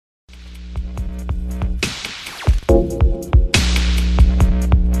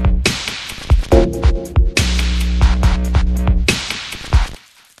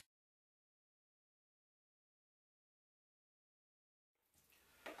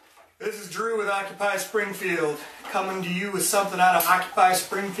This is Drew with Occupy Springfield, coming to you with something out of Occupy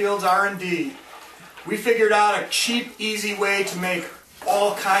Springfield's R&D. We figured out a cheap, easy way to make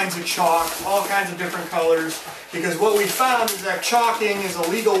all kinds of chalk, all kinds of different colors, because what we found is that chalking is a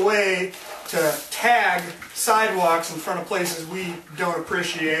legal way to tag sidewalks in front of places we don't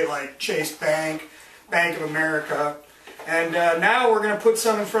appreciate, like Chase Bank, Bank of America. And now we're going to put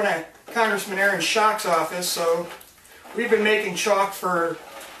some in front of Congressman Schock's office. So we've been making chalk for a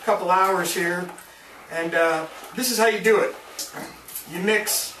couple hours here, and this is how you do it. You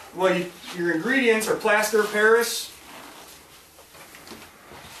mix, well, your ingredients are plaster of Paris,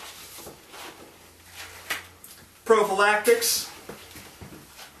 prophylactics,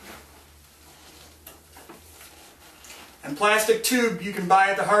 and plastic tube you can buy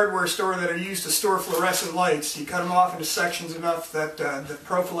at the hardware store that are used to store fluorescent lights. You cut them off into sections enough that the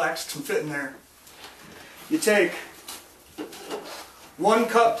prophylactics can fit in there. You take 1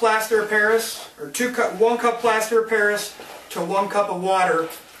 cup plaster of Paris, or 1 cup plaster of Paris to 1 cup of water,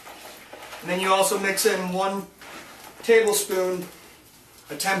 and then you also mix in 1 tablespoon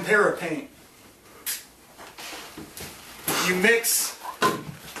of tempera paint. You mix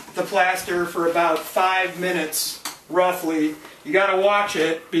the plaster for about 5 minutes, roughly. You gotta watch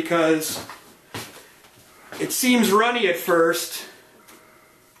it because it seems runny at first,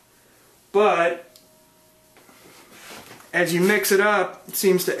 but as you mix it up, it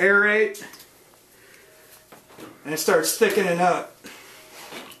seems to aerate and it starts thickening up.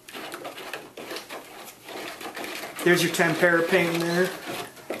 There's your tempera paint in there.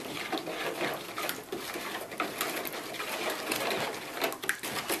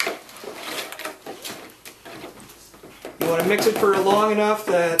 You want to mix it for long enough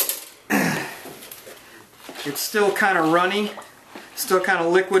that it's still kind of runny, still kind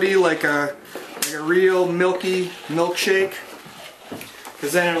of liquidy, like a real milky milkshake,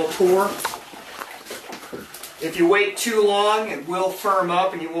 because then it'll pour. If you wait too long, it will firm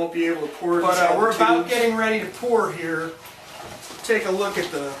up and you won't be able to pour it. But we're about getting ready to pour here. Take a look at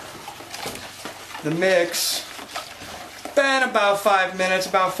the mix. Been about 5 minutes,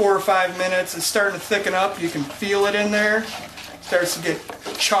 about 4 or 5 minutes. It's starting to thicken up. You can feel it in there. It starts to get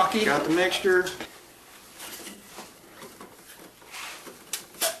chalky. Got the mixture.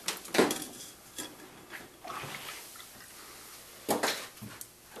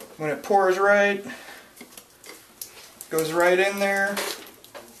 When it pours right, goes right in there.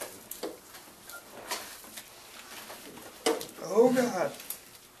 Oh God.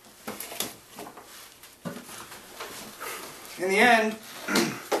 In the end,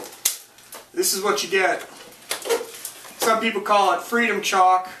 this is what you get. Some people call it Freedom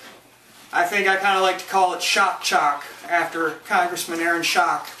Chalk. I think I kind of like to call it Schock Chalk, after Congressman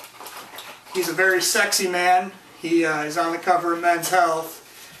Schock. He's a very sexy man. He is on the cover of Men's Health.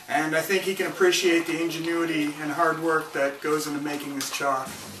 And I think he can appreciate the ingenuity and hard work that goes into making this chalk.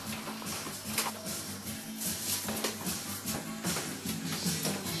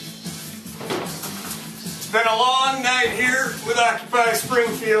 It's been a long night here with Occupy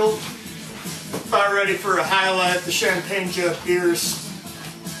Springfield. About ready for a highlight, the Champagne Jet beers.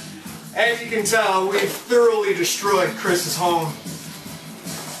 As you can tell, we've thoroughly destroyed Chris's home.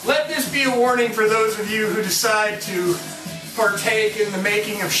 Let this be a warning for those of you who decide to partake in the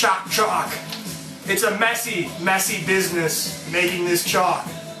making of Schock Chalk. It's a messy, messy business making this chalk.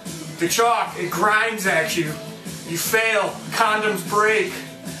 The chalk, it grinds at you. You fail, condoms break,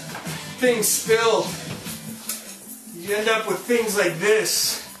 things spill. You end up with things like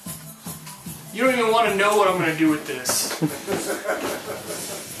this. You don't even want to know what I'm going to do with this.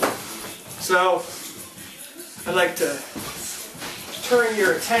 So, I'd like to turn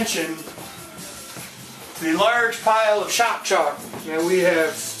your attention to the large pile of Schock Chalk that we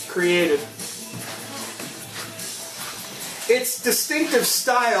have created. Its distinctive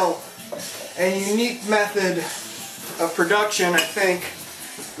style and unique method of production, I think,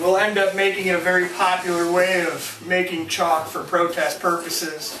 will end up making it a very popular way of making chalk for protest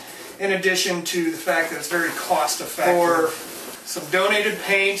purposes, in addition to the fact that it's very cost effective. For some donated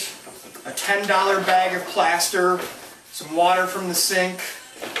paint, a $10 bag of plaster, some water from the sink,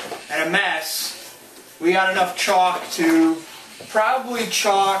 and a mess, we got enough chalk to probably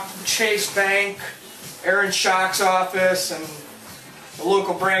chalk Chase Bank, Schock's office, and the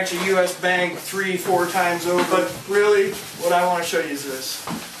local branch of U.S. Bank 3-4 times over. But really, what I want to show you is this.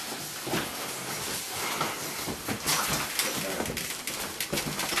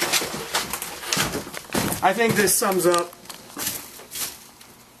 I think this sums up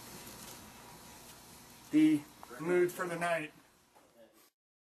the mood for the night.